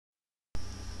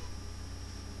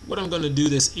What I'm going to do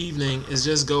this evening is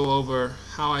just go over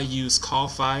how I use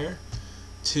CallFire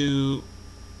to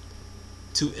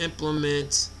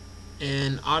implement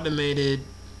an automated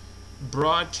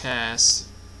broadcast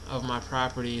of my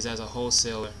properties as a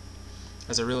wholesaler,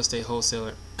 as a real estate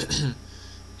wholesaler.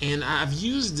 And I've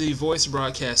used the voice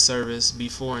broadcast service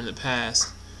before in the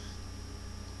past.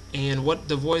 And what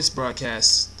the voice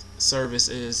broadcast service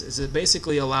is it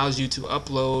basically allows you to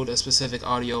upload a specific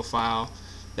audio file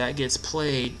that gets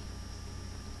played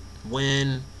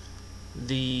when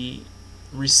the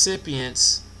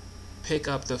recipients pick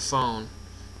up the phone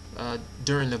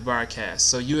during the broadcast.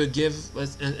 So you would give,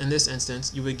 in this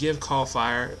instance, you would give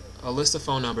CallFire a list of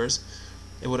phone numbers.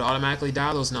 It would automatically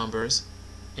dial those numbers,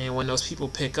 and when those people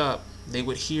pick up, they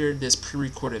would hear this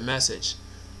pre-recorded message.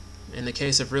 In the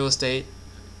case of real estate,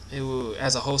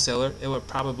 as a wholesaler, it would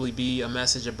probably be a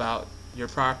message about your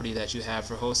property that you have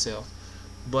for wholesale.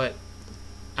 But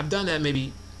I've done that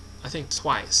maybe, I think,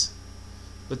 twice.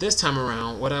 But this time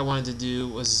around, what I wanted to do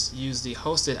was use the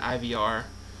hosted IVR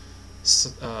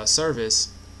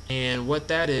service. And what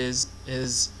that is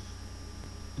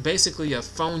basically a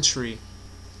phone tree.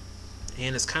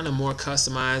 And it's kind of more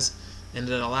customized, and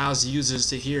it allows users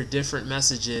to hear different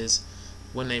messages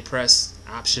when they press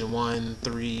option 1,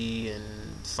 3, and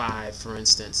 5, for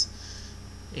instance.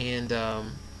 And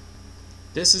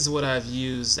this is what I've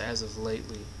used as of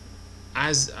lately.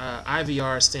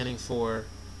 IVR standing for,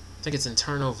 I think it's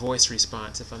internal voice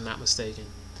response, if I'm not mistaken.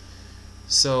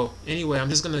 So anyway, I'm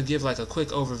just going to give like a quick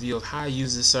overview of how I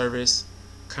use this service,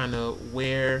 kind of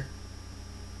where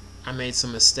I made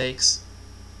some mistakes,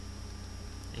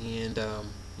 and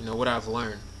you know, what I've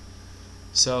learned.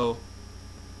 So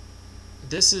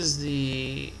this is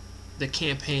the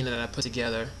campaign that I put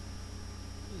together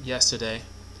yesterday,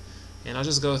 and I'll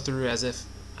just go through as if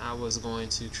I was going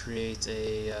to create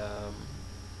a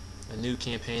new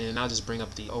campaign, and I'll just bring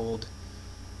up the old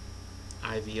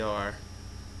IVR.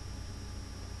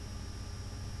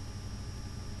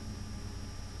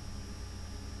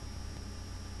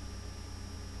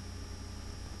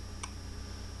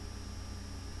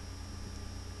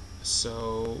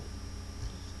 So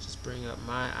just bring up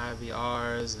my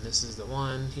IVRs, and this is the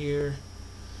one here.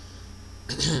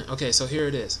 Okay, so here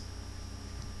it is.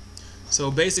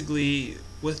 So basically,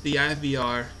 with the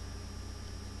IVR,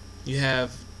 you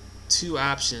have two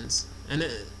options, and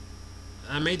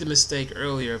I made the mistake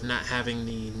earlier of not having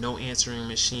the no answering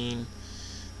machine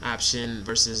option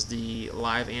versus the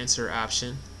live answer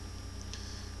option.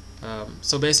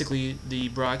 So basically, the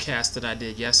broadcast that I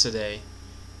did yesterday,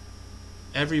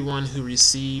 everyone who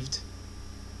received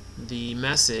the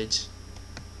message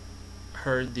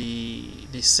heard the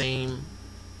same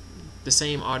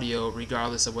audio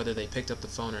regardless of whether they picked up the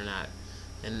phone or not,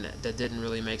 and that didn't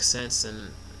really make sense,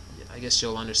 and I guess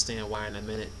you'll understand why in a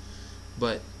minute.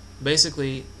 But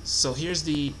basically, so here's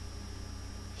the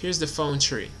phone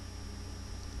tree,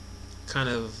 kind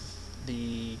of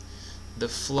the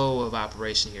flow of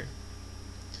operation here.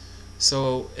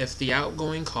 So if the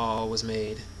outgoing call was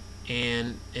made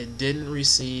and it didn't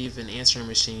receive an answering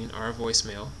machine or a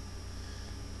voicemail,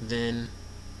 then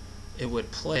it would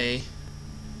play,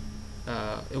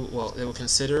 it would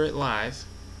consider it live,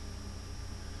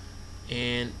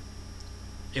 and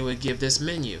it would give this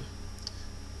menu.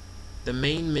 The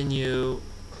main menu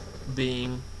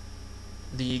being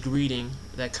the greeting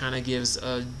that kind of gives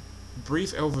a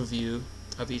brief overview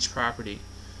of each property,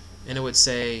 and it would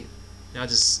say, I'll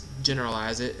just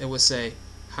generalize it, it would say,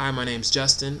 "Hi, my name's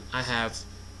Justin. I have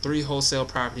 3 wholesale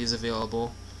properties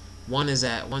available. One is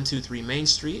at 123 Main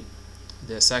Street,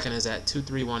 the second is at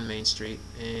 231 Main Street,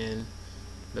 and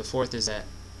the fourth is at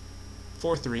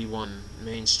 431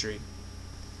 Main Street."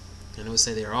 And it would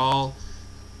say they're all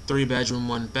 3-bedroom,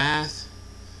 1-bath,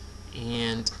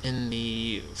 and in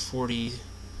the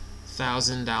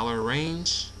 $40,000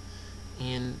 range,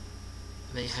 and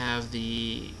they have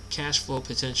the cash flow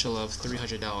potential of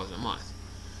 $300 a month.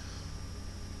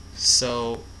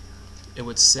 So it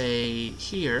would say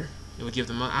here, it would give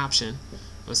them an option.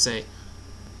 It would say,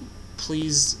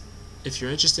 please, if you're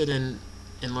interested in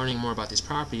learning more about these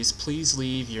properties, please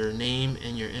leave your name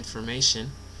and your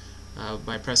information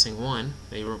by pressing 1.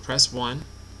 They will press 1,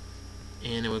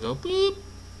 and it would go boop,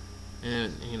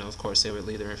 and you know, of course, they would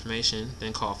leave their information.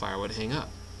 Then CallFire would hang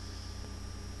up.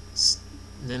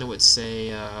 Then it would say,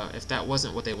 if that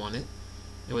wasn't what they wanted,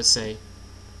 it would say,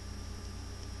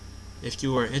 if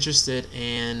you are interested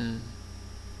in,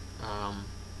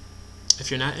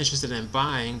 if you're not interested in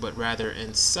buying but rather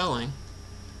in selling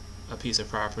a piece of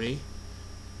property,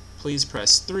 please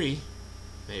press 3.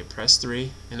 They press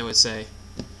 3, and it would say,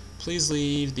 please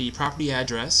leave the property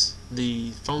address,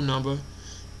 the phone number,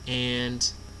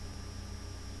 and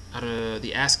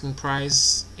the asking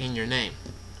price and your name.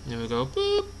 And it would go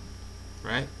boop,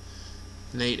 right?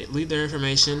 And they'd leave their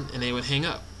information and they would hang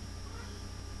up.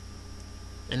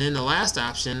 And then the last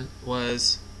option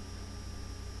was,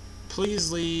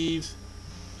 please leave,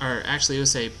 or actually it would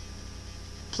say,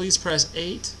 please press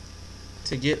 8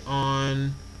 to get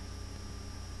on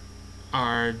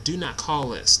our do not call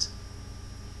list.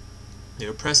 They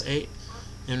would press 8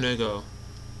 and they go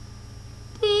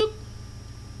boop.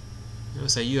 It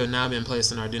would say, you have now been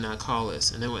placed on our do not call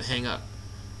list, and then would hang up.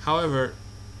 However,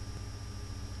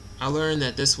 I learned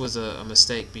that this was a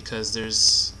mistake,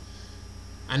 because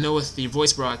I know with the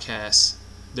voice broadcast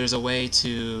there's a way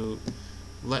to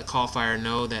let CallFire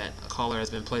know that a caller has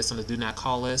been placed on the do not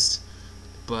call list,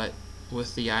 but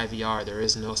with the IVR there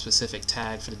is no specific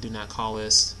tag for the do not call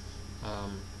list,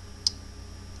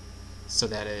 so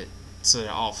that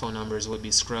all phone numbers would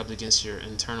be scrubbed against your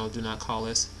internal do not call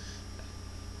list.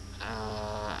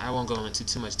 I won't go into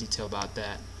too much detail about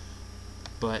that,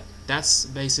 but that's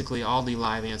basically all the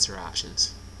live answer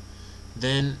options.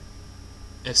 Then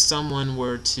if someone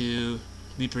were to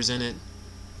be presented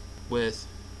with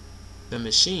the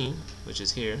machine, which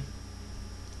is here,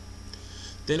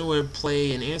 then it would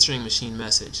play an answering machine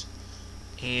message.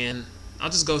 And I'll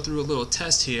just go through a little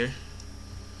test here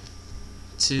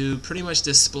to pretty much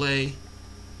display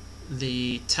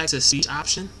the text-to-speech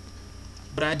option.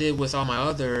 What I did with all my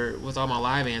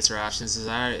live answer options is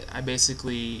I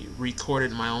basically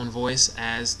recorded my own voice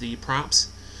as the prompts,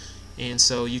 and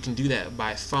so you can do that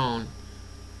by phone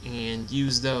and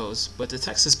use those. But the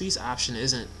text-to-speech option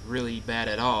isn't really bad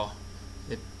at all.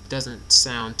 It doesn't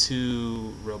sound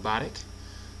too robotic.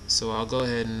 So I'll go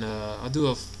ahead and I'll do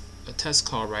a test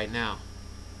call right now.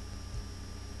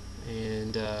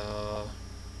 And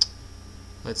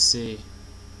let's see.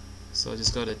 So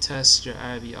just go to test your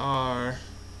IVR.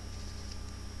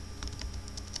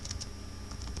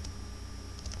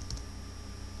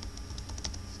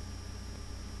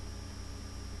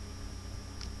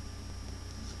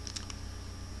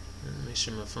 And make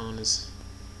sure my phone is.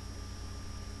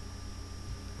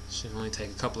 Should only take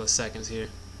a couple of seconds here.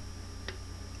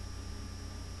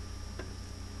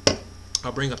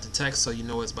 I'll bring up the text so you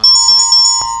know what it's about to say.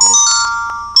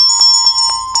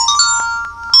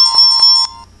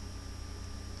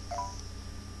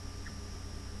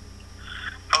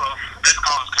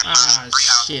 Hold on.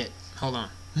 Shit. Hold on.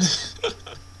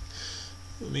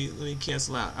 let me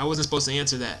cancel out. I wasn't supposed to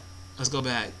answer that. Let's go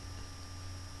back.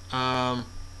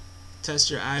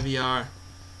 Test your IVR,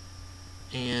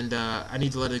 and I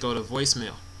need to let it go to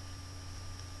voicemail.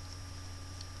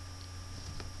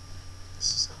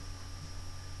 So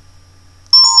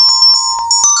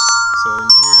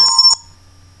ignore it.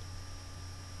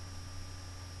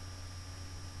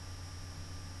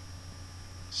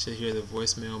 Should hear the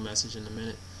voicemail message in a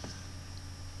minute.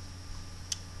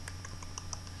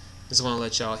 Just want to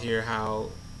let y'all hear how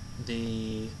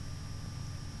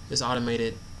this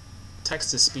automated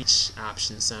text-to-speech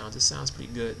option sounds. It sounds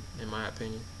pretty good in my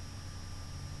opinion.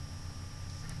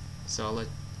 So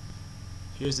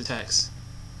here's the text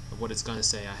of what it's going to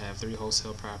say. I have 3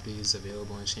 wholesale properties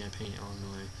available in Champaign,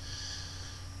 Illinois.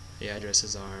 The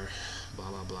addresses are blah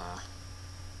blah blah.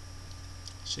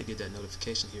 Should get that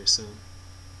notification here soon.